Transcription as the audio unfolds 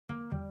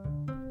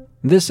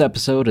This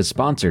episode is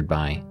sponsored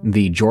by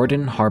The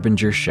Jordan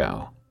Harbinger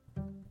Show.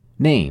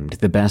 Named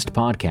the best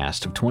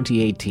podcast of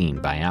 2018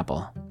 by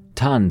Apple.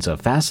 Tons of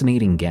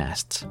fascinating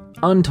guests.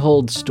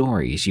 Untold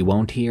stories you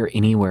won't hear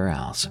anywhere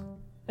else.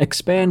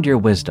 Expand your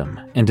wisdom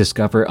and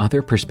discover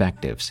other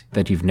perspectives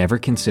that you've never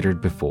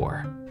considered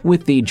before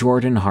with The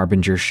Jordan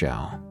Harbinger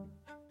Show.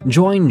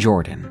 Join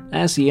Jordan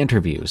as he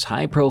interviews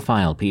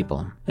high-profile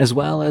people as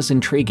well as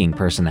intriguing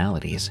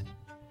personalities.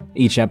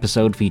 Each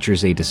episode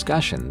features a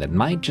discussion that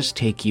might just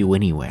take you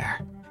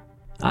anywhere.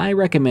 I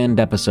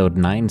recommend episode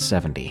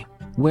 970,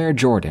 where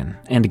Jordan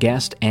and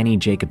guest Annie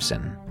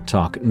Jacobson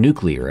talk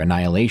nuclear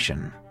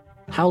annihilation.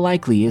 How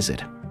likely is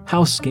it?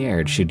 How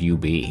scared should you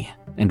be?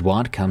 And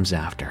what comes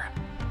after?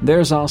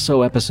 There's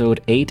also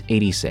episode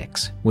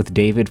 886 with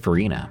David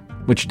Farina,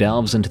 which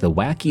delves into the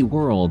wacky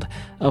world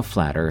of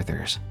flat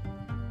earthers.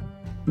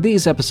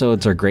 These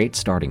episodes are great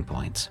starting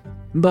points,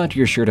 but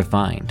you're sure to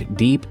find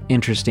deep,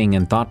 interesting,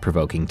 and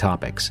thought-provoking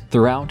topics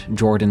throughout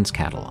Jordan's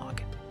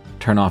catalog.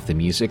 Turn off the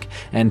music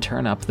and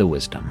turn up the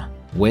wisdom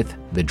with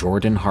The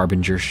Jordan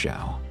Harbinger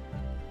Show.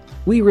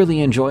 We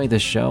really enjoy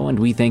this show and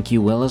we think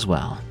you will as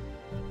well.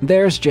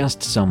 There's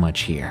just so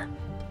much here.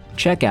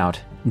 Check out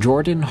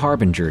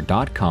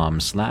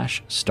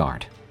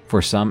jordanharbinger.com/start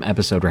for some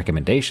episode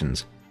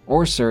recommendations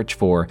or search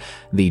for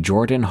The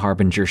Jordan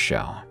Harbinger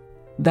Show.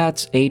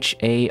 That's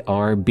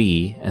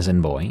HARB as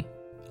in boy,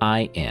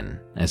 IN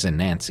as in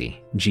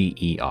Nancy,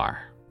 GER.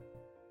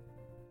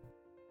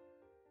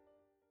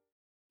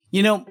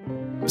 You know,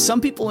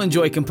 some people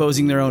enjoy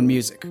composing their own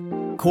music,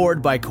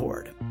 chord by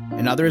chord,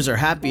 and others are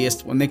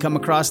happiest when they come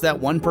across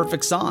that one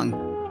perfect song.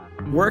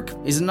 Work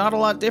is not a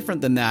lot different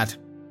than that.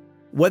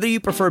 Whether you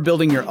prefer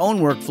building your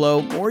own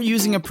workflow or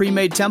using a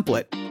pre-made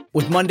template,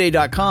 with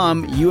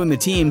Monday.com, you and the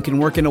team can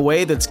work in a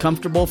way that's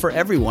comfortable for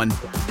everyone.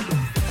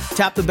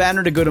 Tap the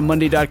banner to go to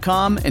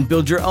Monday.com and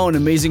build your own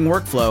amazing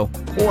workflow,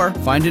 or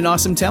find an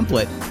awesome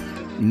template.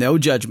 No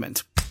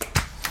judgment.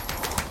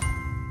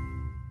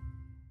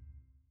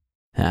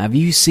 Have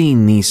you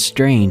seen these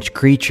strange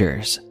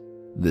creatures?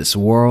 This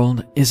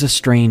world is a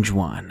strange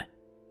one.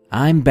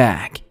 I'm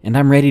back, and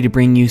I'm ready to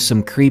bring you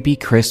some creepy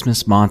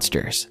Christmas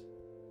monsters.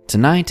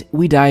 Tonight,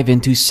 we dive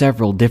into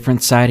several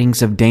different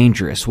sightings of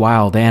dangerous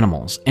wild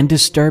animals and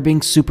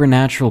disturbing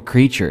supernatural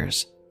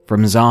creatures,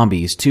 from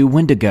zombies to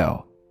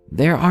Wendigo.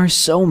 There are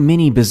so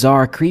many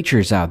bizarre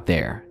creatures out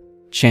there.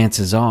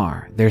 Chances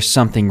are, there's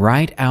something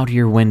right out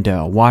your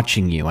window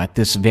watching you at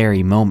this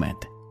very moment.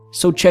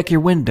 So check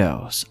your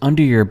windows,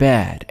 under your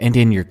bed, and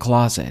in your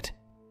closet.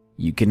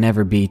 You can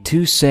never be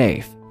too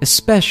safe,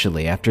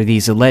 especially after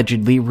these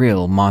allegedly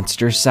real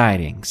monster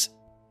sightings.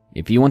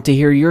 If you want to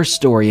hear your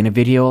story in a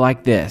video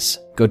like this,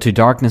 go to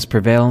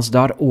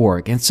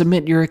darknessprevails.org and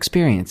submit your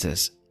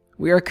experiences.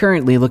 We are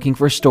currently looking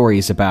for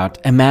stories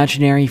about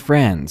imaginary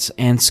friends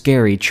and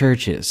scary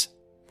churches.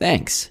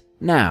 Thanks.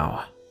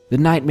 Now, the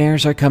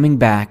nightmares are coming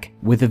back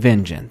with a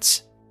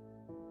vengeance.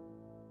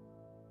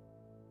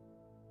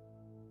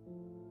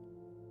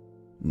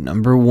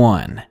 Number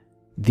 1.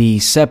 The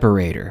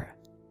Separator,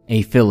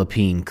 a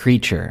Philippine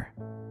creature.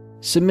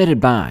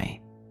 Submitted by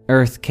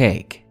Earth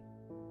Cake.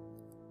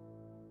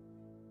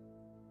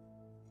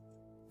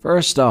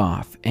 First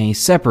off, a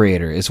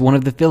separator is one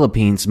of the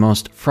Philippines'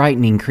 most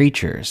frightening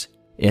creatures.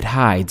 It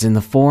hides in the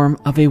form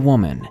of a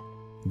woman.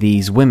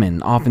 These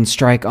women often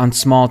strike on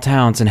small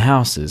towns and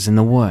houses in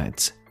the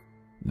woods.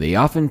 They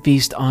often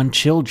feast on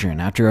children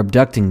after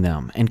abducting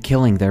them and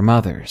killing their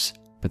mothers,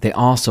 but they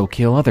also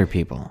kill other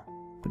people.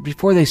 But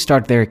before they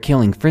start their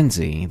killing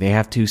frenzy, they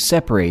have to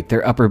separate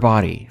their upper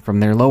body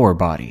from their lower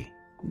body.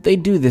 They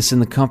do this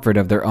in the comfort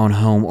of their own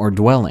home or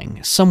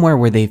dwelling, somewhere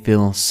where they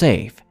feel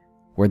safe,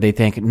 where they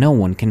think no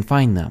one can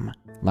find them,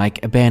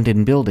 like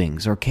abandoned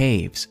buildings or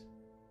caves.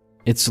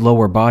 Its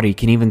lower body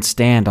can even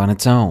stand on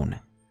its own,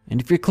 and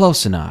if you're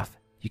close enough,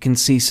 you can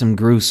see some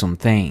gruesome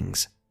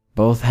things.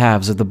 Both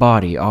halves of the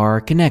body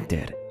are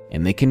connected,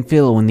 and they can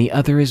feel when the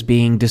other is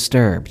being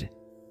disturbed.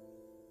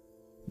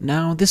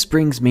 Now this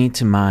brings me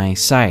to my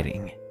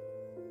sighting.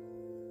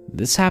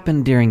 This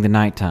happened during the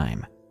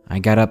nighttime. I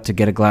got up to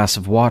get a glass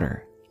of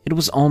water. It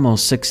was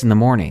almost 6 in the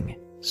morning,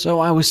 so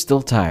I was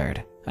still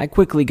tired. I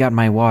quickly got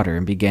my water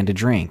and began to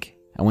drink.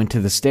 I went to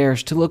the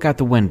stairs to look out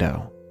the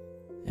window.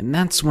 And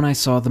that's when I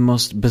saw the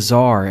most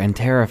bizarre and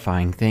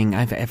terrifying thing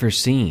I've ever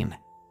seen.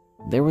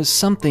 There was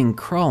something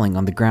crawling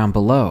on the ground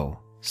below,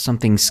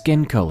 something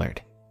skin-colored.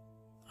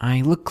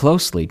 I looked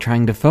closely,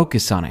 trying to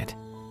focus on it,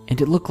 and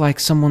it looked like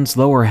someone's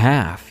lower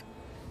half.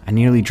 I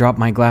nearly dropped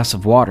my glass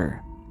of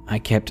water. I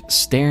kept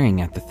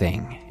staring at the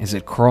thing as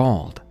it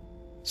crawled.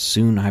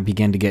 Soon I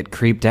began to get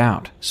creeped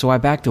out, so I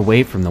backed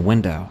away from the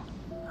window.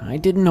 I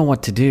didn't know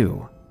what to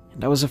do,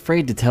 and I was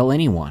afraid to tell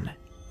anyone.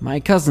 My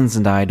cousins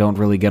and I don't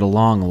really get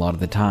along a lot of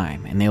the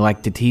time, and they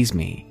like to tease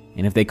me,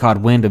 and if they caught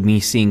wind of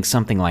me seeing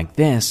something like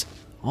this,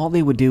 all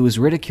they would do is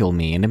ridicule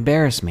me and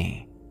embarrass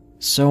me.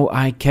 So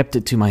I kept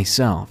it to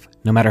myself,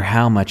 no matter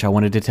how much I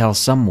wanted to tell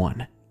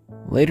someone.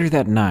 Later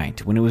that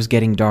night, when it was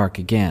getting dark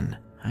again,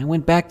 I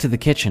went back to the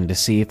kitchen to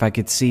see if I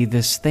could see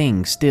this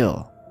thing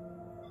still.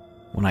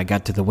 When I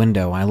got to the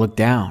window, I looked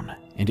down,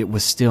 and it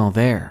was still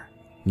there,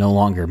 no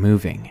longer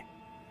moving.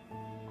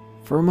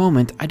 For a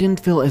moment, I didn't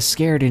feel as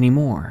scared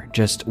anymore,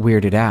 just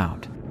weirded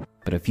out.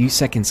 But a few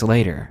seconds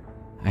later,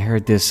 I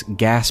heard this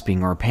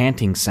gasping or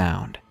panting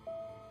sound.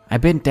 I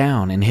bent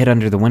down and hid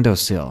under the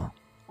windowsill.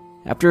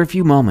 After a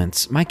few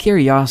moments, my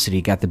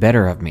curiosity got the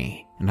better of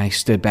me, and I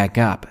stood back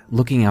up,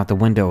 looking out the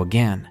window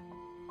again.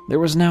 There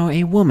was now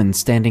a woman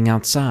standing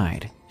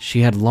outside.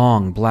 She had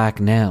long black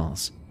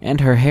nails, and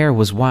her hair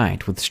was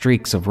white with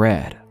streaks of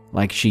red,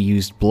 like she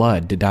used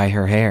blood to dye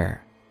her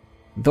hair.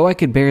 Though I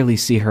could barely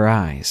see her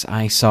eyes,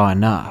 I saw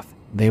enough.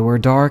 They were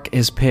dark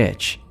as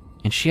pitch,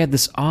 and she had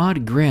this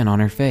odd grin on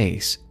her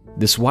face.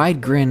 This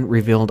wide grin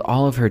revealed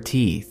all of her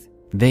teeth.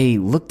 They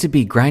looked to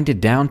be grinded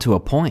down to a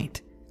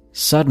point.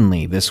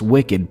 Suddenly, this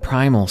wicked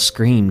primal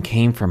scream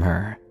came from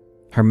her.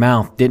 Her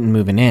mouth didn't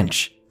move an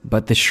inch,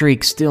 but the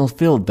shriek still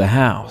filled the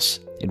house.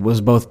 It was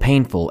both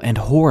painful and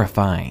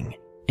horrifying.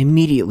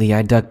 Immediately,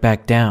 I ducked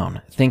back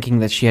down, thinking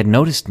that she had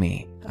noticed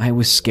me. I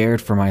was scared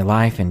for my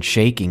life and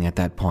shaking at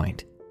that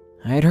point.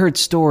 I had heard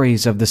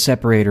stories of the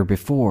separator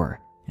before,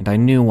 and I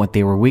knew what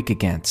they were weak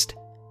against.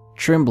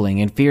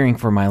 Trembling and fearing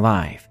for my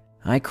life,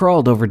 I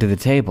crawled over to the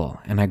table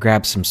and I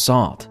grabbed some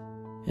salt.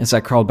 As I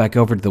crawled back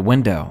over to the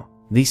window,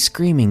 the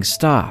screaming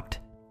stopped.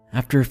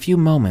 After a few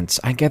moments,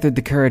 I gathered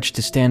the courage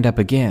to stand up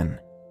again,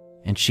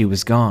 and she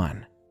was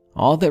gone.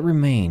 All that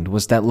remained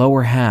was that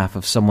lower half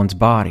of someone's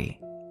body.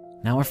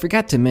 Now, I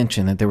forgot to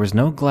mention that there was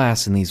no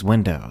glass in these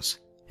windows,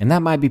 and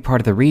that might be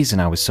part of the reason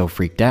I was so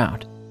freaked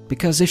out.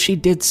 Because if she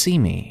did see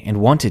me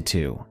and wanted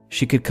to,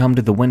 she could come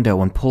to the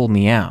window and pull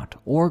me out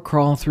or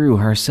crawl through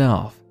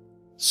herself.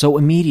 So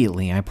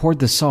immediately I poured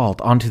the salt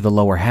onto the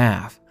lower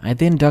half. I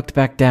then ducked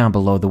back down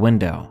below the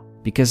window,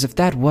 because if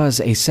that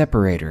was a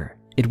separator,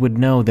 it would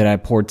know that I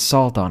poured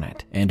salt on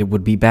it and it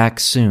would be back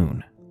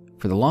soon.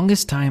 For the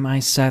longest time I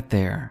sat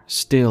there,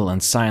 still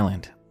and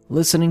silent,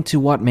 listening to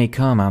what may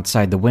come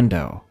outside the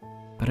window,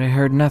 but I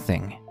heard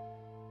nothing.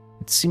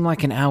 It seemed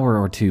like an hour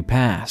or two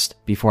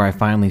passed before I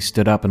finally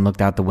stood up and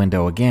looked out the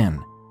window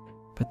again.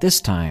 But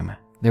this time,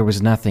 there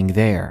was nothing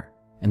there,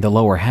 and the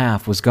lower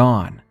half was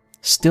gone.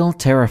 Still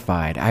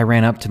terrified, I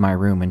ran up to my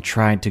room and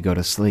tried to go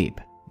to sleep,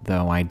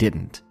 though I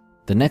didn't.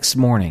 The next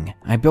morning,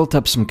 I built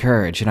up some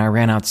courage and I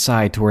ran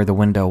outside to where the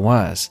window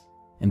was.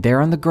 And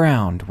there on the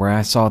ground, where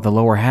I saw the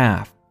lower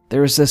half,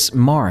 there was this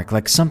mark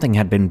like something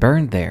had been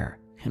burned there,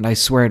 and I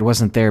swear it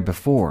wasn't there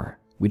before.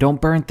 We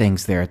don't burn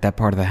things there at that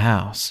part of the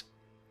house.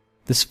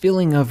 This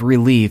feeling of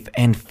relief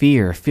and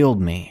fear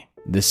filled me.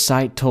 This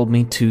sight told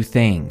me two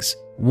things.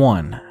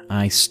 One,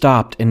 I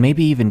stopped and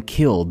maybe even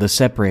killed the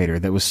separator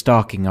that was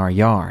stalking our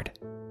yard.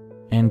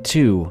 And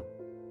two,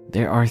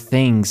 there are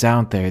things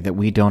out there that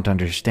we don't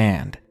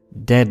understand.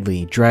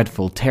 Deadly,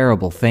 dreadful,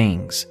 terrible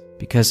things.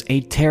 Because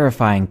a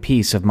terrifying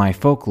piece of my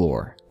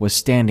folklore was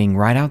standing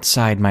right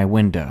outside my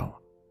window.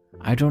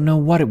 I don't know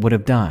what it would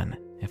have done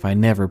if I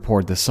never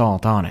poured the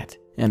salt on it.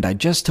 And I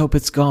just hope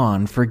it's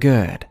gone for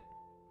good.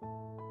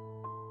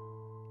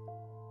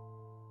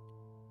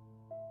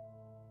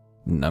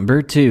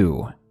 Number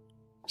 2.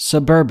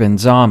 Suburban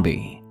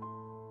Zombie.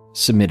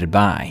 Submitted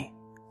by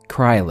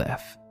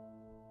Krylif.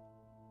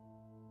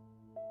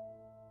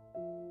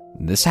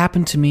 This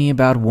happened to me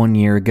about 1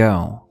 year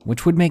ago,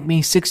 which would make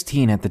me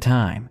 16 at the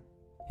time.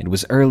 It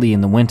was early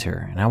in the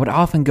winter, and I would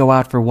often go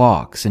out for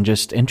walks and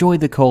just enjoy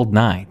the cold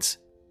nights.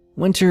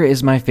 Winter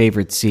is my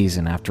favorite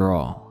season after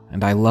all,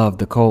 and I love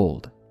the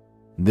cold.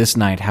 This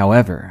night,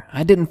 however,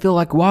 I didn't feel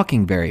like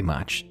walking very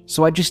much,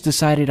 so I just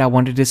decided I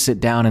wanted to sit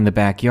down in the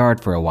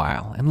backyard for a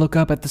while and look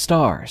up at the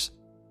stars.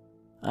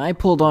 I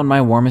pulled on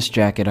my warmest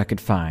jacket I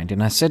could find,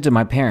 and I said to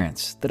my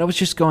parents that I was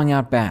just going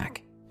out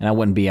back, and I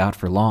wouldn't be out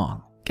for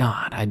long.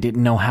 God, I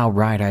didn't know how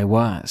right I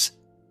was.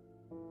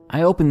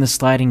 I opened the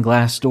sliding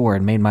glass door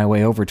and made my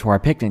way over to our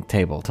picnic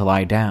table to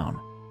lie down.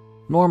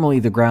 Normally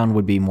the ground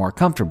would be more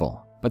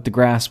comfortable, but the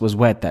grass was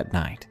wet that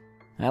night.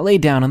 I lay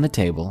down on the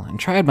table and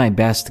tried my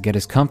best to get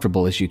as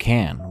comfortable as you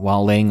can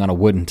while laying on a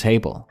wooden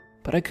table,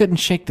 but I couldn't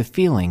shake the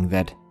feeling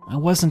that I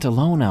wasn't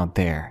alone out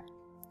there.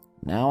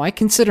 Now, I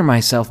consider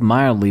myself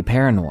mildly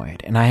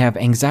paranoid and I have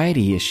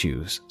anxiety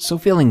issues, so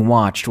feeling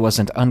watched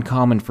wasn't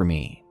uncommon for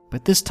me,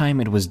 but this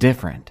time it was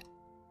different.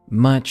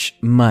 Much,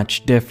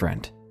 much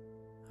different.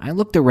 I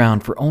looked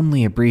around for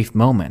only a brief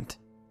moment,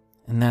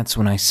 and that's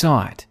when I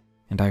saw it,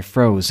 and I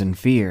froze in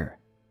fear.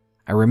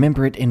 I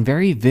remember it in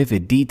very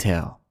vivid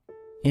detail.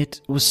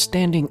 It was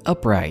standing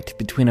upright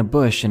between a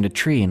bush and a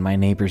tree in my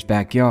neighbor's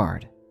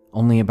backyard,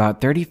 only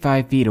about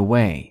 35 feet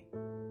away.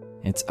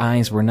 Its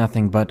eyes were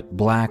nothing but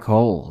black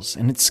holes,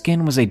 and its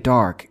skin was a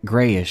dark,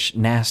 grayish,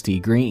 nasty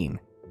green.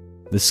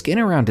 The skin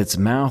around its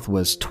mouth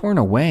was torn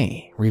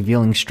away,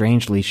 revealing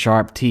strangely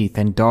sharp teeth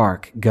and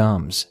dark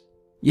gums.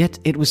 Yet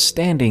it was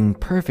standing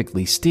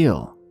perfectly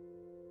still.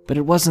 But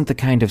it wasn't the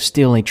kind of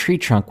still a tree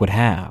trunk would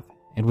have.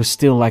 It was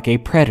still like a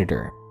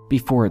predator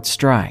before it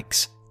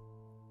strikes.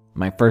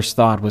 My first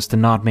thought was to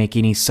not make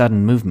any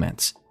sudden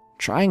movements.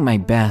 Trying my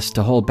best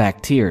to hold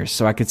back tears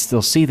so I could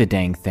still see the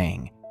dang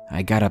thing,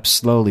 I got up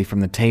slowly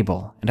from the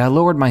table and I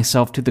lowered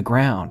myself to the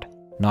ground,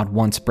 not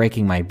once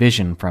breaking my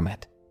vision from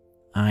it.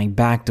 I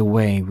backed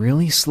away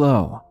really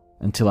slow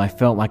until I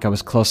felt like I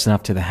was close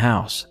enough to the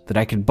house that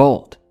I could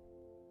bolt.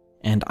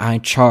 And I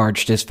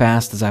charged as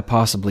fast as I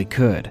possibly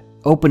could,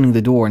 opening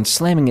the door and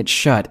slamming it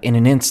shut in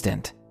an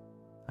instant.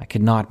 I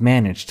could not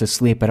manage to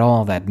sleep at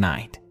all that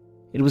night.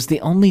 It was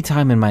the only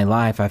time in my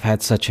life I've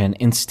had such an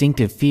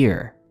instinctive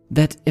fear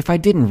that if I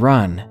didn't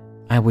run,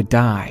 I would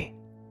die.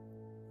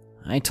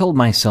 I told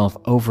myself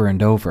over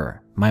and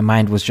over my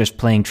mind was just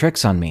playing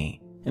tricks on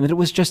me and that it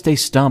was just a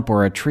stump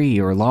or a tree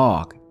or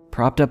log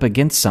propped up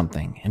against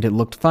something and it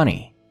looked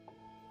funny.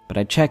 But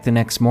I checked the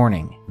next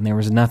morning and there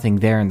was nothing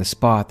there in the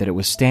spot that it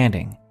was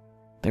standing.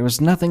 There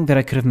was nothing that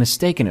I could have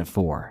mistaken it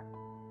for.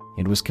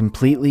 It was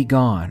completely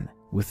gone,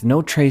 with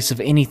no trace of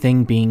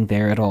anything being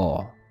there at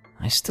all.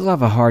 I still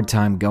have a hard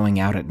time going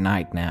out at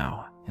night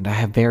now, and I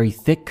have very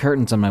thick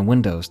curtains on my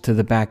windows to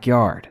the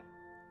backyard.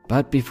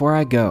 But before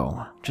I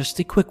go, just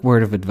a quick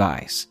word of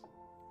advice.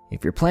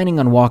 If you're planning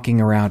on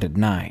walking around at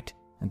night,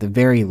 at the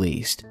very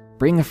least,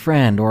 bring a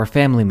friend or a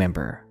family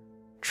member.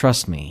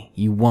 Trust me,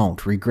 you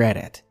won't regret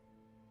it.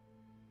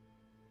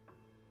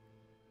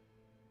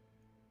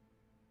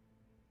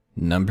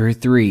 Number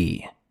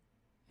 3.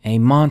 A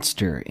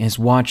monster is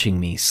watching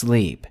me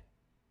sleep.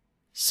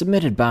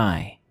 Submitted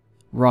by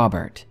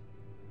Robert.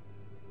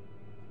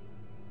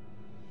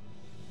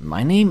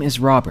 My name is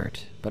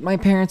Robert, but my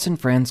parents and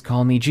friends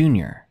call me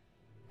Junior,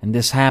 and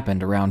this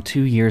happened around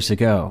 2 years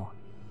ago.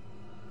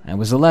 I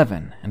was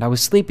 11 and I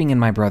was sleeping in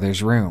my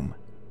brother's room.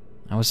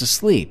 I was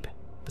asleep,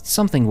 but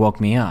something woke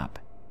me up.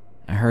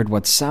 I heard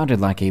what sounded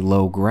like a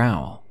low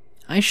growl.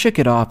 I shook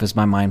it off as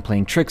my mind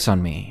playing tricks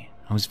on me.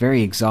 I was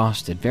very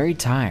exhausted, very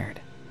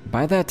tired.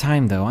 By that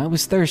time though, I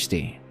was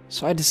thirsty,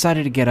 so I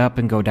decided to get up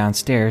and go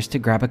downstairs to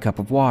grab a cup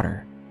of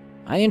water.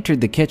 I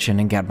entered the kitchen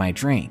and got my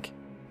drink.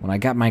 When I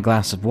got my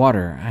glass of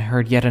water, I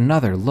heard yet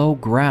another low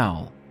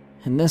growl,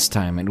 and this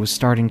time it was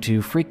starting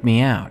to freak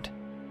me out.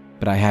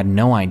 But I had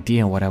no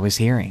idea what I was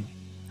hearing.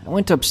 I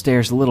went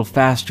upstairs a little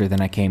faster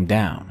than I came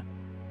down.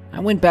 I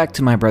went back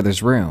to my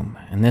brother's room,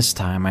 and this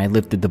time I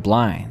lifted the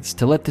blinds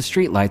to let the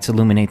streetlights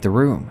illuminate the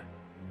room.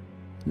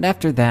 And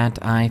after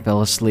that, I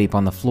fell asleep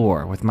on the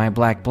floor with my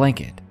black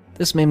blanket.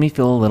 This made me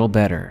feel a little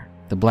better.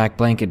 The black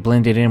blanket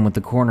blended in with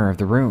the corner of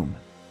the room.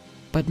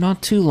 But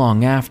not too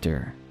long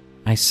after,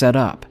 I sat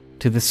up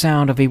to the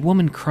sound of a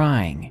woman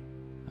crying.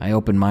 I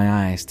opened my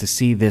eyes to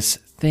see this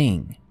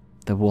thing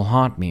that will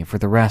haunt me for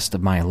the rest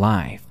of my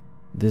life.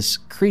 This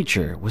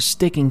creature was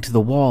sticking to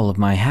the wall of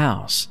my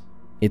house.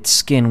 Its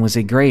skin was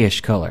a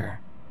grayish color.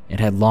 It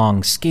had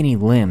long, skinny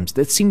limbs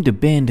that seemed to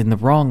bend in the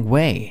wrong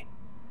way.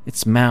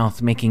 Its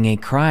mouth making a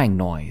crying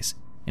noise,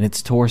 and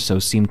its torso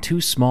seemed too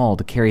small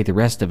to carry the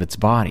rest of its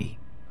body.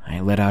 I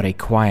let out a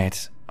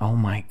quiet, "Oh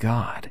my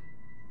God,"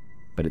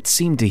 but it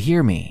seemed to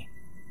hear me.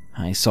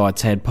 I saw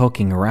its head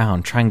poking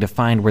around, trying to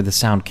find where the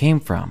sound came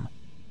from,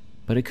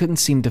 but it couldn't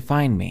seem to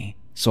find me,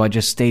 so I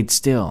just stayed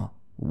still,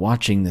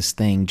 watching this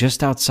thing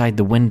just outside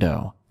the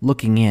window,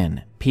 looking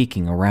in,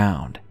 peeking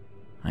around.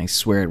 I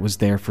swear it was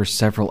there for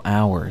several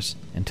hours,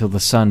 until the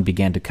sun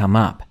began to come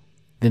up.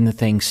 Then the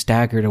thing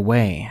staggered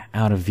away,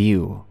 out of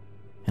view,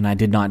 and I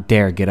did not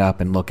dare get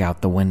up and look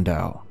out the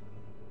window.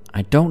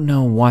 I don't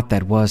know what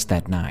that was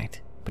that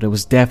night, but it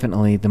was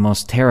definitely the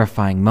most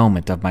terrifying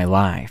moment of my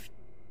life.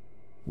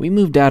 We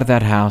moved out of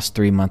that house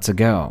 3 months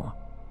ago.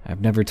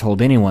 I've never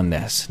told anyone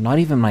this, not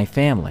even my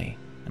family,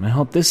 and I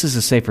hope this is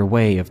a safer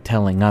way of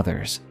telling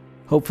others.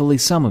 Hopefully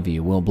some of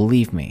you will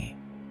believe me.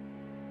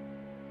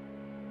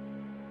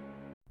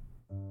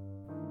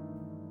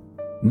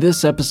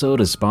 This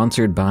episode is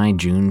sponsored by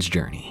June's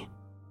Journey.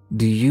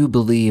 Do you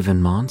believe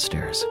in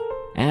monsters?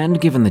 And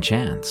given the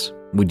chance,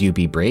 would you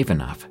be brave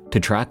enough to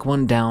track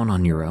one down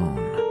on your own?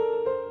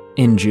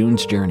 In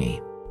June's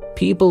Journey,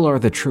 people are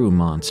the true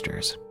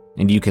monsters,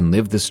 and you can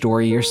live the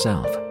story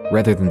yourself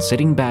rather than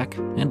sitting back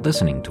and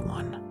listening to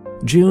one.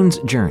 June's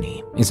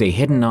Journey is a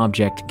hidden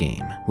object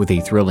game with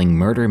a thrilling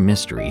murder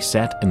mystery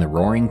set in the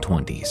roaring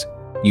 20s.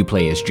 You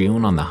play as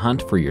June on the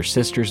hunt for your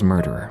sister's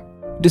murderer.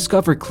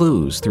 Discover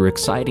clues through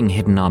exciting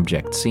hidden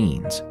object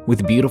scenes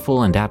with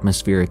beautiful and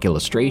atmospheric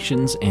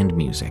illustrations and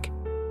music.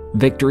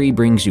 Victory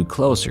brings you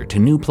closer to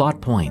new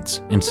plot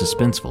points and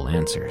suspenseful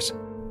answers.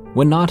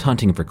 When not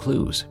hunting for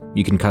clues,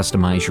 you can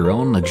customize your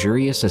own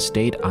luxurious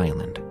estate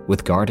island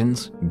with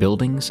gardens,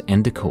 buildings,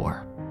 and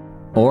decor.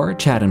 Or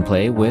chat and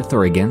play with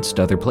or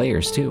against other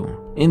players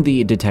too, in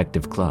the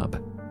Detective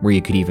Club, where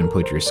you could even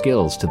put your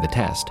skills to the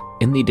test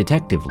in the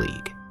Detective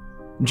League.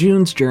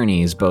 June's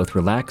Journey is both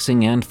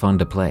relaxing and fun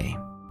to play.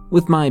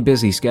 With my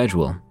busy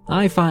schedule,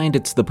 I find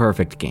it's the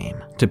perfect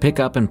game to pick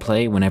up and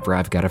play whenever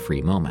I've got a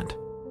free moment.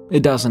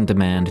 It doesn't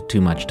demand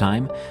too much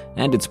time,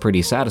 and it's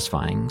pretty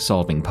satisfying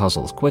solving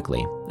puzzles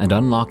quickly and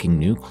unlocking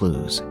new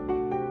clues.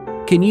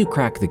 Can you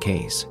crack the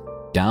case?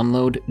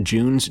 Download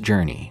June's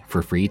Journey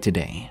for free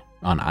today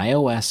on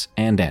iOS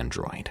and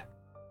Android.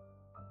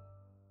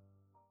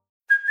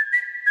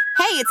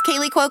 it's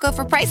Kaylee Cuoco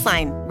for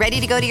Priceline.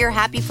 Ready to go to your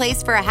happy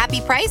place for a happy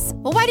price?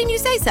 Well, why didn't you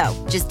say so?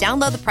 Just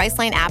download the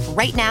Priceline app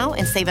right now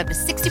and save up to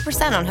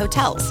 60% on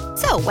hotels.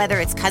 So whether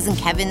it's Cousin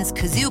Kevin's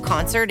Kazoo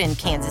Concert in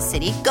Kansas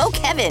City, go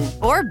Kevin,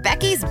 or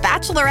Becky's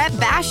Bachelorette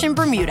Bash in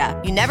Bermuda,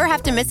 you never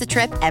have to miss a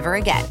trip ever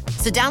again.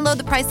 So download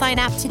the Priceline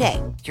app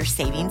today. Your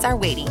savings are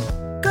waiting.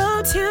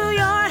 Go to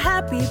your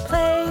happy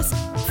place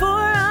for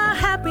a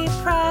happy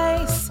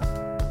price.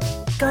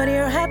 Go to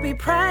your happy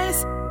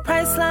price,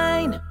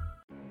 Priceline.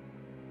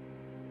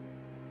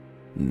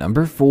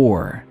 Number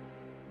 4.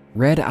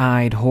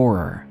 Red-Eyed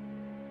Horror.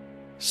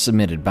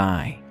 Submitted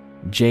by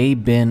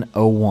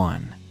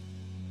JBin01.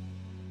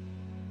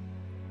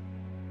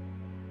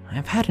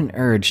 I've had an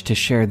urge to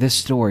share this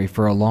story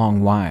for a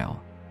long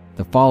while.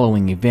 The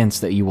following events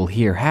that you will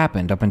hear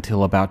happened up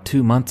until about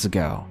 2 months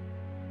ago.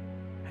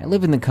 I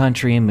live in the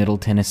country in Middle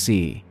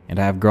Tennessee, and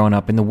I have grown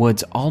up in the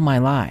woods all my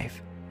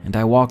life, and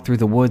I walk through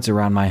the woods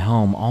around my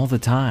home all the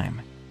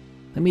time.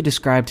 Let me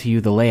describe to you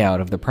the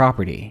layout of the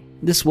property.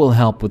 This will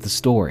help with the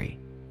story.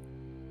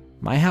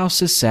 My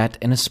house is set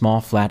in a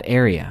small flat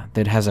area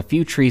that has a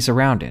few trees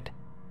around it.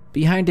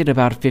 Behind it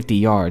about 50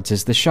 yards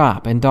is the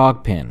shop and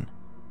dog pen.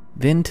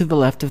 Then to the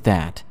left of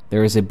that,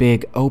 there is a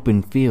big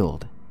open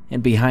field,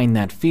 and behind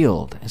that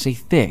field is a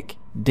thick,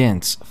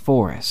 dense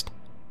forest.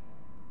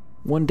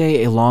 One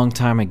day a long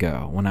time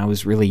ago, when I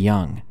was really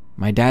young,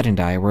 my dad and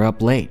I were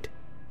up late,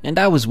 and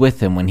I was with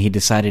him when he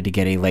decided to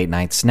get a late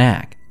night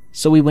snack,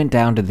 so we went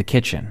down to the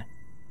kitchen.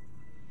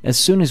 As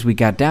soon as we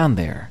got down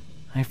there,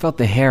 I felt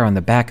the hair on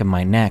the back of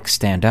my neck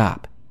stand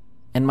up,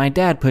 and my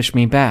dad pushed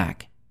me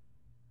back.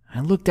 I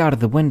looked out of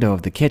the window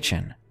of the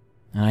kitchen,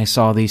 and I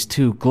saw these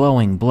two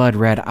glowing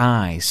blood-red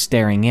eyes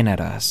staring in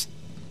at us.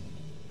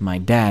 My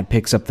dad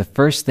picks up the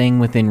first thing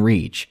within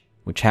reach,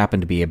 which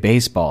happened to be a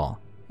baseball,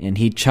 and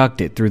he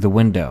chucked it through the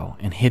window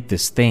and hit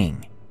this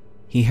thing.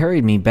 He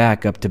hurried me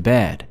back up to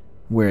bed,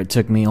 where it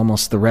took me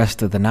almost the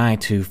rest of the night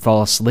to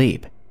fall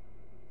asleep.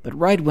 But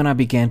right when I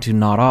began to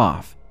nod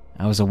off,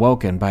 I was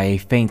awoken by a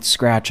faint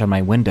scratch on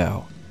my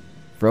window.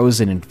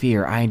 Frozen in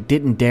fear, I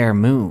didn't dare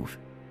move,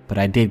 but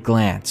I did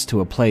glance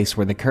to a place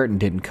where the curtain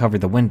didn't cover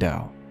the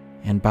window,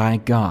 and by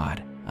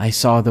God, I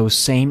saw those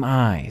same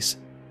eyes.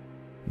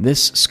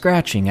 This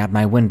scratching at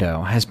my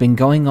window has been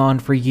going on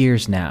for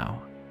years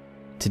now.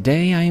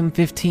 Today I am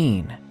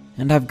 15,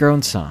 and I've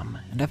grown some,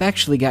 and I've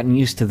actually gotten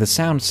used to the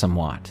sound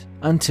somewhat,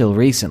 until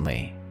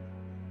recently.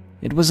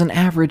 It was an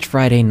average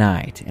Friday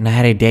night, and I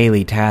had a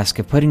daily task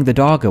of putting the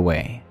dog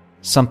away,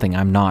 something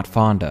I'm not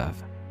fond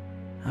of.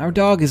 Our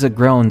dog is a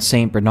grown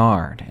Saint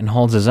Bernard and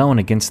holds his own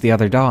against the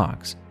other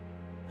dogs.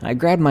 I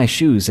grabbed my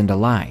shoes into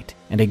light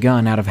and a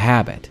gun out of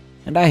habit,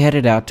 and I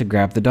headed out to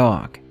grab the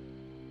dog.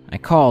 I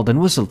called and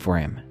whistled for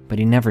him, but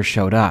he never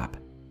showed up.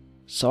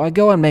 So I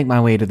go and make my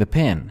way to the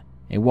pen,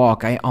 a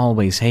walk I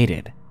always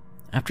hated.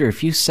 After a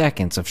few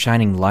seconds of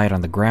shining light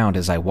on the ground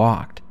as I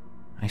walked,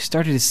 I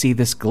started to see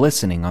this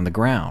glistening on the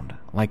ground,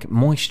 like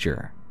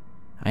moisture.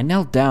 I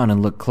knelt down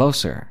and looked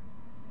closer,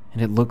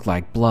 and it looked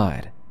like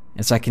blood.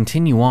 As I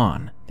continue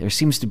on, there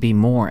seems to be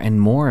more and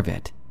more of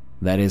it.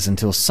 That is,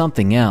 until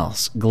something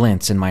else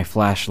glints in my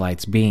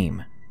flashlight's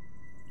beam.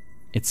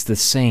 It's the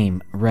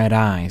same red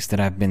eyes that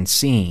I've been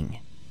seeing.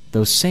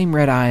 Those same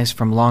red eyes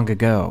from long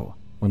ago,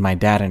 when my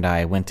dad and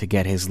I went to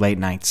get his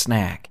late-night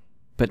snack.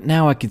 But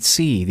now I could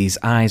see these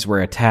eyes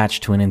were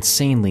attached to an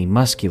insanely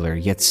muscular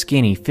yet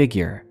skinny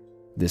figure.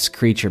 This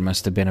creature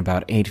must have been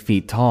about 8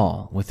 feet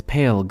tall, with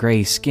pale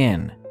gray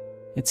skin.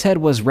 Its head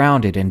was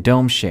rounded and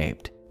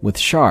dome-shaped, with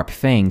sharp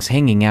fangs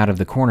hanging out of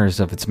the corners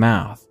of its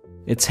mouth.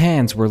 Its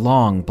hands were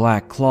long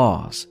black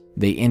claws.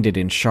 They ended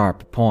in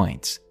sharp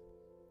points.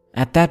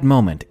 At that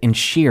moment, in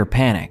sheer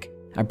panic,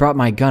 I brought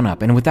my gun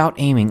up and without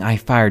aiming, I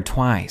fired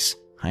twice.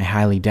 I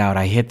highly doubt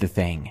I hit the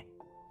thing.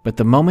 But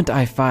the moment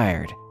I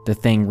fired, the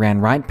thing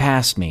ran right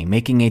past me,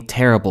 making a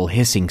terrible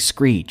hissing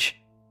screech.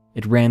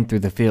 It ran through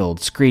the field,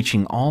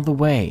 screeching all the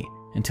way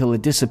until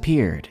it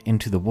disappeared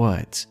into the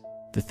woods.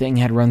 The thing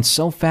had run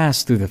so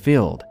fast through the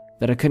field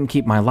that I couldn't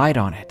keep my light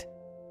on it.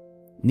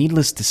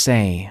 Needless to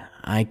say,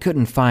 I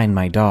couldn't find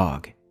my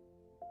dog.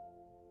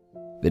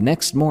 The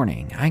next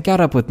morning, I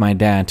got up with my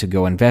dad to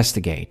go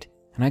investigate,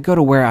 and I go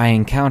to where I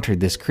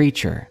encountered this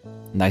creature,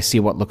 and I see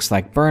what looks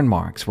like burn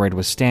marks where it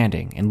was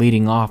standing and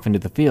leading off into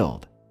the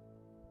field.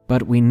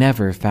 But we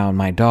never found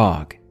my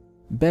dog.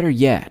 Better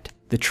yet,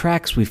 the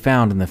tracks we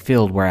found in the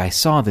field where I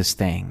saw this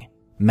thing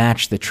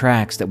matched the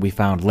tracks that we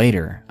found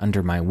later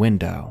under my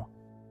window.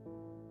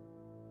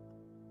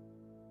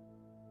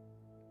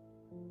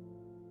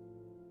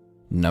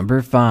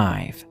 Number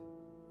 5.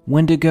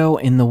 Wendigo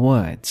in the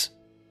Woods.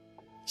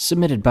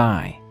 Submitted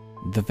by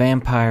The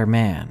Vampire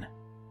Man.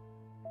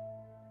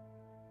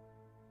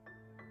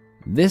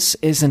 This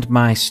isn't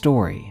my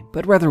story,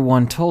 but rather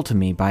one told to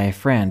me by a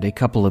friend a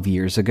couple of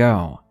years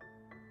ago.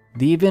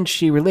 The event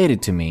she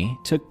related to me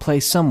took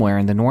place somewhere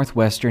in the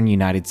northwestern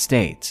United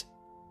States.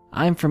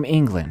 I'm from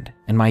England,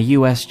 and my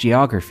US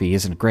geography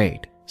isn't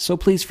great, so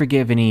please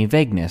forgive any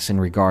vagueness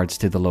in regards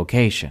to the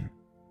location.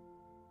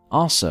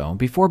 Also,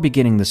 before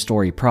beginning the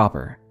story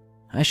proper,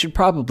 I should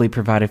probably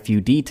provide a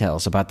few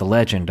details about the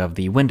legend of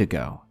the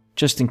Wendigo,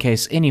 just in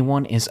case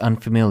anyone is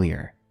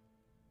unfamiliar.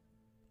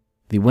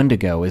 The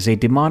Wendigo is a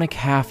demonic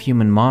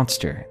half-human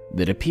monster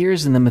that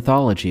appears in the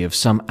mythology of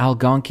some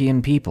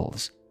Algonquian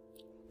peoples.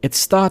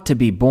 It's thought to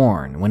be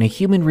born when a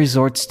human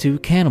resorts to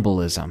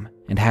cannibalism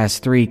and has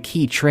 3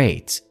 key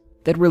traits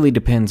that really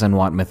depends on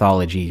what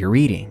mythology you're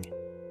reading.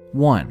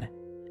 1.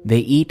 They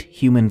eat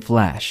human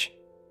flesh.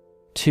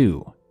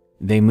 2.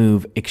 They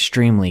move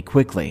extremely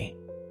quickly.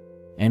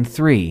 And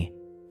 3.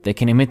 They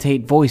can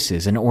imitate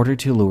voices in order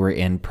to lure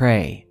in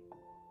prey.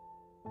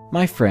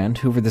 My friend,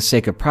 who for the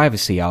sake of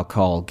privacy I'll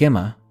call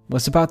Gemma,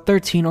 was about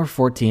 13 or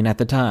 14 at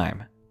the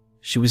time.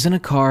 She was in a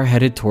car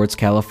headed towards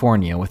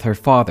California with her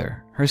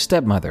father, her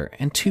stepmother,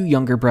 and 2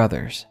 younger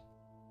brothers.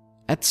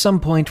 At some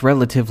point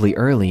relatively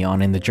early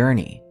on in the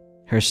journey,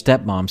 her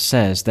stepmom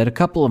says that a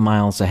couple of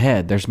miles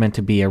ahead there's meant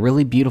to be a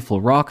really beautiful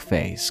rock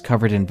face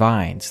covered in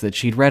vines that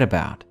she'd read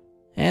about,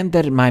 and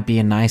that it might be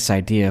a nice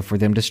idea for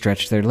them to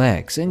stretch their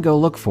legs and go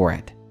look for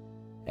it.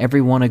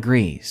 Everyone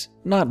agrees,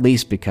 not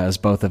least because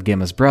both of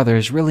Gemma's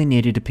brothers really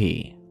needed to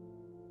pee.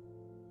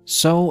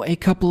 So, a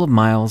couple of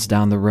miles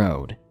down the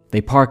road,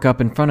 they park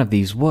up in front of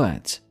these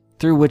woods,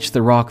 through which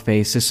the rock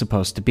face is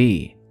supposed to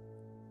be.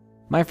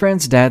 My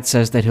friend's dad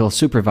says that he'll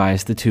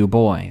supervise the 2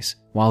 boys,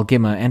 while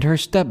Gemma and her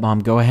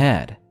stepmom go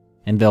ahead,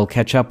 and they'll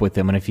catch up with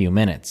them in a few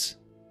minutes.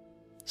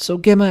 So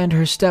Gemma and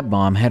her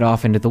stepmom head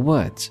off into the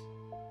woods.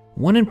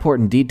 One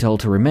important detail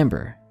to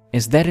remember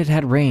is that it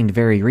had rained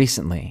very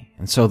recently,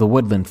 and so the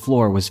woodland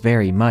floor was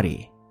very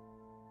muddy.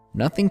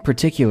 Nothing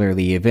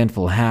particularly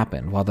eventful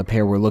happened while the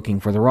pair were looking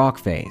for the rock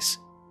face.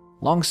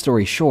 Long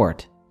story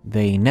short,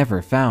 they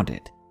never found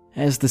it,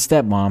 as the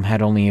stepmom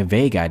had only a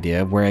vague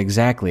idea of where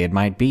exactly it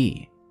might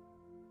be.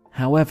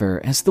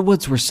 However, as the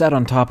woods were set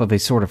on top of a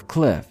sort of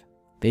cliff,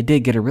 they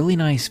did get a really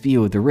nice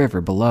view of the river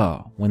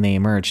below when they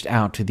emerged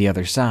out to the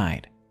other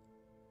side.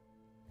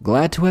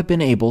 Glad to have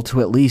been able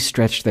to at least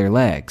stretch their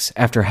legs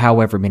after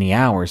however many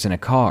hours in a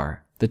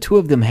car, the 2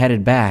 of them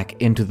headed back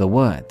into the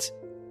woods.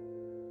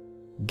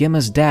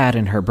 Gemma's dad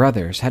and her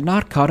brothers had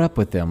not caught up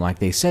with them like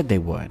they said they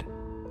would,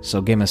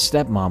 so Gemma's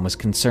stepmom was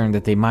concerned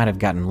that they might have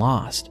gotten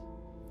lost.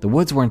 The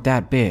woods weren't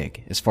that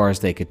big, as far as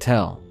they could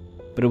tell,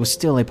 but it was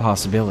still a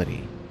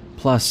possibility.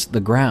 Plus, the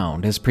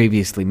ground, as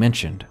previously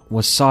mentioned,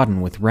 was sodden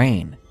with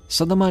rain,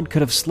 so the mud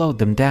could have slowed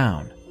them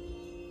down.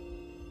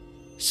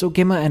 So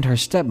Gemma and her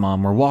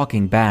stepmom were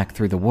walking back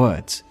through the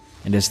woods,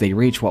 and as they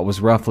reached what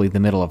was roughly the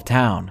middle of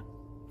town,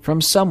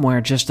 from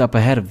somewhere just up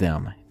ahead of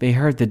them, they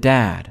heard the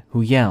dad, who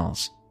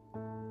yells,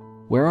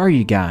 "Where are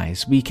you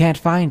guys? We can't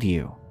find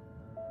you."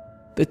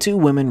 The 2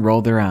 women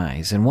roll their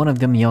eyes, and one of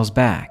them yells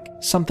back,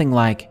 something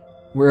like,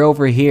 "We're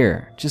over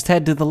here, just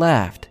head to the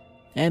left,"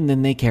 and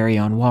then they carry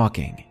on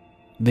walking.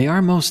 They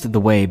are most of the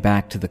way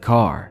back to the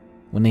car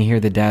when they hear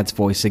the dad's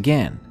voice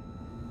again.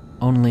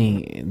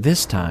 Only,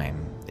 this time,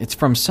 it's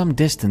from some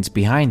distance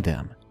behind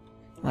them.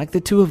 Like the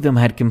 2 of them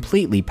had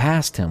completely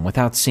passed him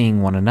without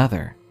seeing one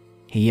another.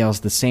 He yells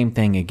the same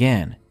thing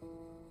again.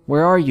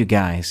 "Where are you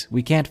guys?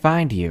 We can't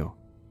find you."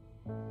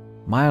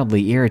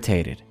 Mildly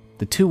irritated,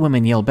 the 2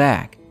 women yell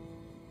back,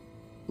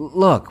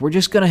 "Look, we're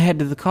just gonna head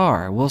to the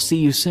car. We'll see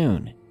you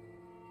soon."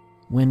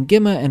 When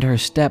Gemma and her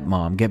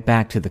stepmom get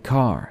back to the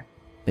car,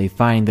 they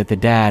find that the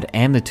dad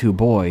and the 2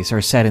 boys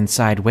are set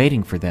inside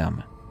waiting for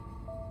them.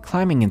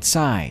 Climbing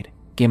inside,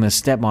 Gemma's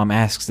stepmom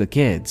asks the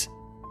kids,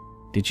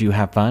 "Did you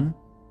have fun?"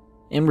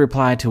 In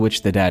reply to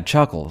which the dad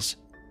chuckles,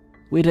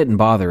 "We didn't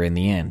bother in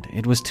the end.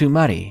 It was too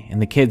muddy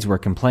and the kids were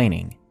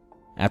complaining.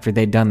 After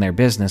they'd done their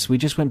business, we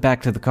just went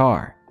back to the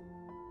car."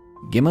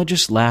 Gemma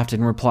just laughed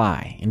in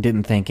reply and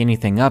didn't think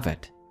anything of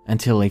it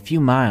until a few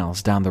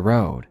miles down the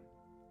road.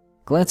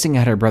 Glancing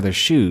at her brother's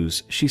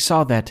shoes, she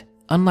saw that,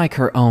 unlike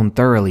her own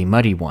thoroughly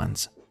muddy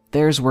ones,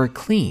 theirs were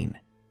clean.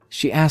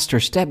 She asked her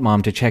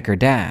stepmom to check her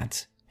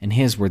dad's, and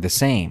his were the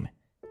same.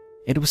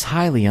 It was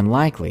highly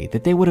unlikely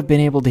that they would have been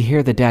able to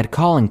hear the dad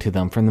calling to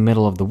them from the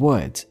middle of the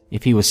woods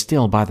if he was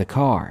still by the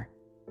car.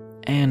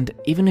 And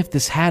even if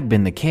this had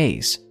been the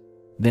case,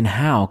 then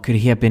how could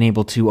he have been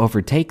able to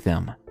overtake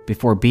them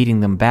before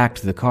beating them back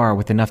to the car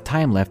with enough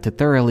time left to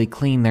thoroughly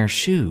clean their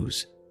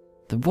shoes?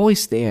 The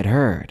voice they had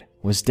heard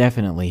was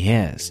definitely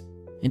his,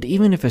 and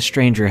even if a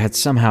stranger had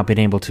somehow been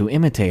able to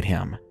imitate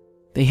him,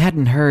 they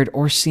hadn't heard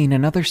or seen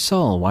another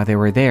soul while they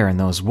were there in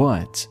those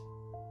woods.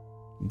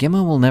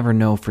 Gemma will never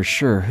know for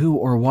sure who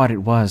or what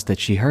it was that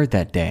she heard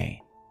that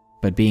day,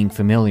 but being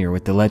familiar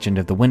with the legend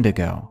of the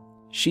Wendigo,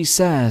 she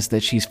says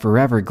that she's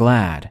forever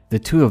glad the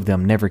 2 of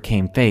them never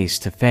came face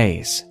to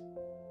face.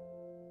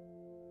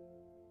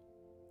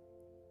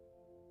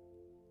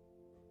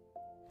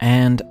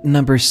 And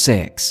number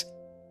 6.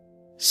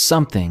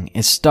 Something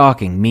is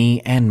stalking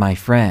me and my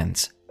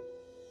friends.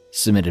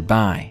 Submitted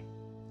by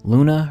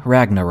Luna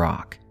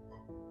Ragnarok.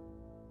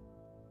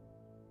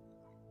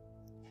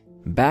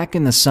 Back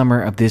in the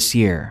summer of this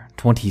year,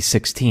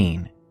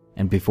 2016,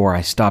 and before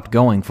I stopped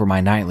going for my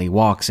nightly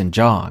walks and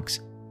jogs,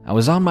 I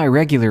was on my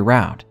regular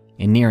route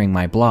and nearing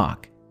my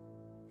block.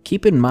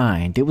 Keep in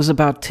mind, it was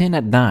about 10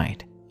 at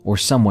night, or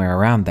somewhere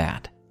around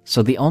that,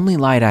 so the only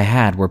light I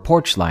had were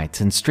porch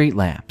lights and street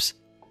lamps.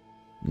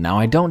 Now,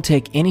 I don't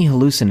take any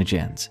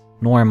hallucinogens,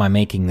 nor am I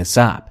making this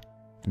up,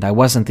 and I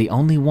wasn't the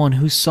only one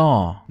who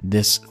saw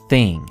this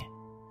thing.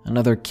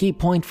 Another key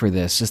point for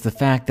this is the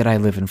fact that I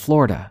live in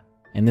Florida,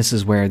 and this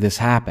is where this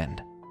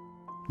happened.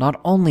 Not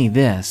only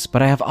this,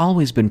 but I have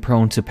always been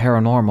prone to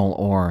paranormal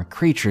or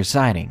creature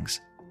sightings.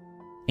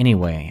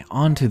 Anyway,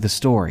 on to the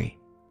story.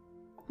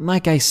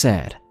 Like I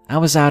said, I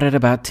was out at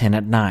about 10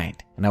 at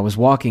night, and I was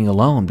walking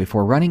alone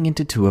before running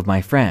into two of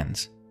my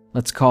friends.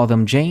 Let's call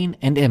them Jane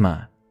and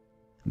Emma.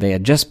 They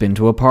had just been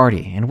to a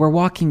party and were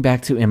walking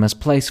back to Emma's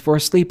place for a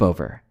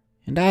sleepover,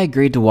 and I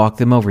agreed to walk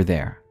them over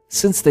there,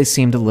 since they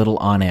seemed a little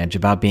on edge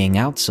about being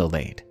out so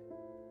late.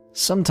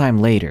 Sometime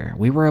later,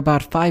 we were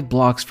about 5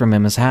 blocks from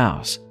Emma's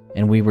house,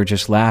 and we were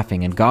just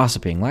laughing and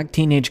gossiping like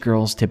teenage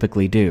girls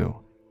typically do,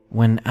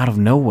 when out of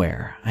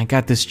nowhere, I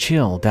got this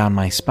chill down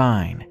my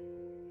spine.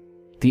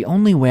 The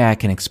only way I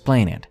can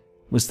explain it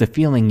was the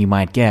feeling you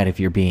might get if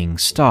you're being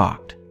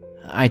stalked.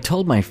 I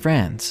told my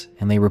friends,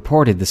 and they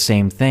reported the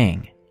same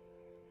thing.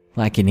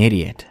 Like an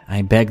idiot,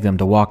 I begged them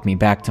to walk me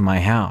back to my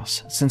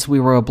house, since we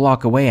were a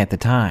block away at the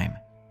time.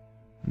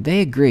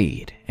 They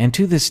agreed, and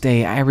to this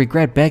day I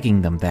regret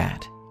begging them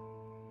that.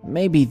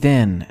 Maybe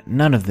then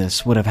none of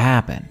this would have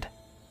happened.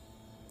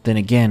 Then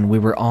again, we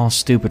were all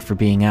stupid for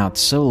being out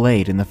so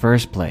late in the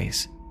first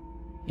place.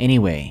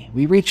 Anyway,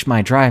 we reached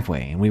my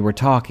driveway and we were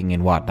talking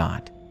and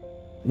whatnot,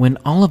 when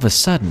all of a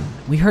sudden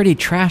we heard a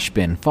trash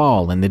bin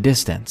fall in the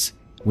distance.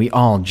 We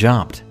all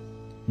jumped.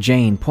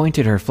 Jane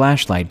pointed her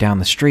flashlight down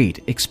the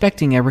street,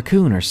 expecting a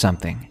raccoon or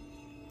something.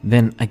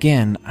 Then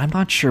again, I'm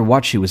not sure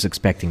what she was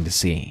expecting to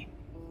see.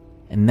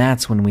 And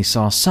that's when we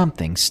saw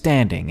something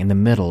standing in the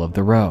middle of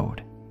the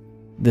road.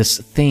 This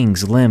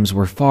thing's limbs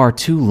were far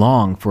too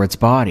long for its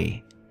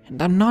body, and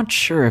I'm not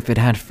sure if it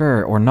had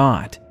fur or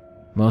not.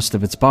 Most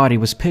of its body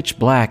was pitch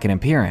black in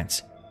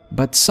appearance,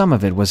 but some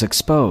of it was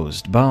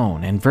exposed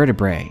bone and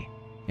vertebrae.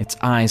 Its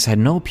eyes had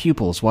no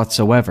pupils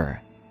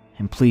whatsoever,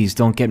 and please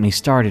don't get me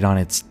started on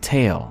its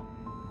tail.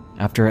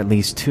 After at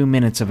least 2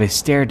 minutes of a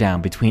stare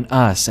down between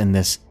us and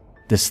this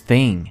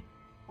thing,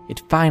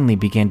 it finally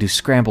began to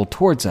scramble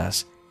towards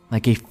us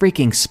like a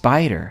freaking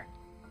spider.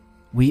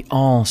 We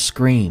all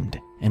screamed,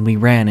 and we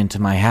ran into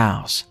my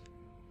house.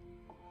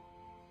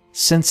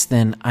 Since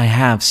then, I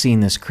have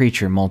seen this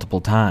creature multiple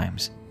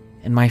times,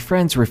 and my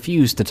friends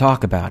refuse to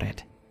talk about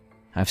it.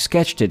 I've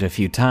sketched it a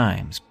few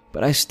times,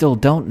 but I still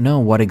don't know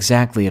what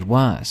exactly it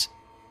was.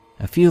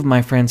 A few of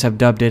my friends have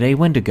dubbed it a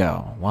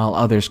Wendigo, while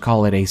others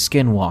call it a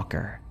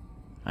skinwalker.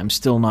 I'm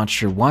still not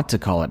sure what to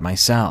call it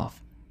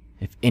myself.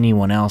 If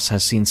anyone else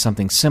has seen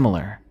something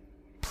similar,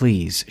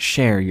 please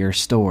share your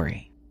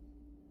story.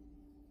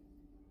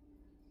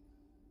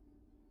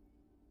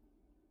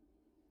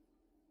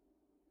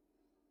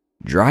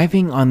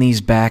 Driving on these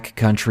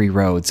backcountry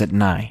roads at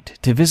night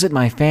to visit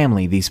my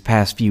family these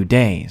past few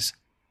days,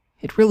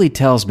 it really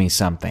tells me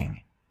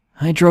something.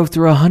 I drove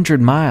through 100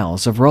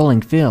 miles of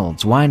rolling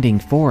fields, winding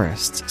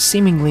forests,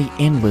 seemingly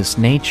endless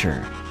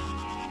nature.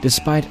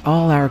 Despite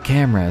all our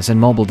cameras and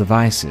mobile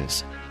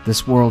devices,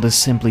 this world is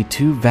simply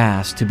too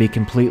vast to be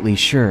completely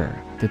sure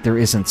that there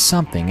isn't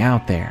something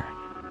out there.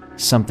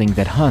 Something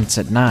that hunts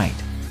at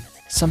night.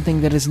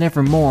 Something that is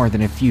never more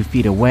than a few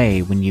feet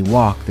away when you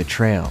walk the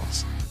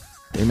trails.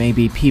 There may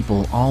be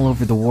people all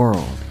over the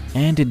world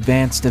and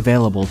advanced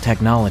available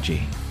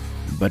technology,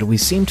 but we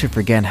seem to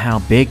forget how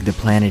big the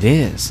planet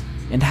is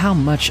and how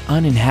much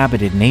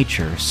uninhabited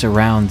nature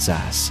surrounds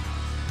us.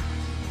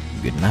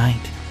 Good night.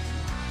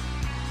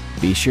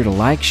 Be sure to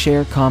like,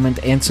 share,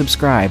 comment, and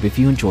subscribe if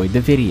you enjoyed the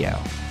video.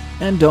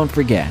 And don't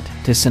forget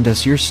to send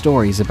us your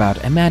stories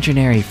about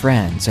imaginary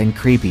friends and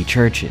creepy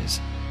churches.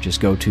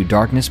 Just go to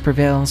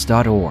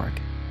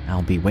darknessprevails.org.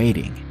 I'll be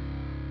waiting.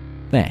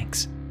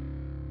 Thanks.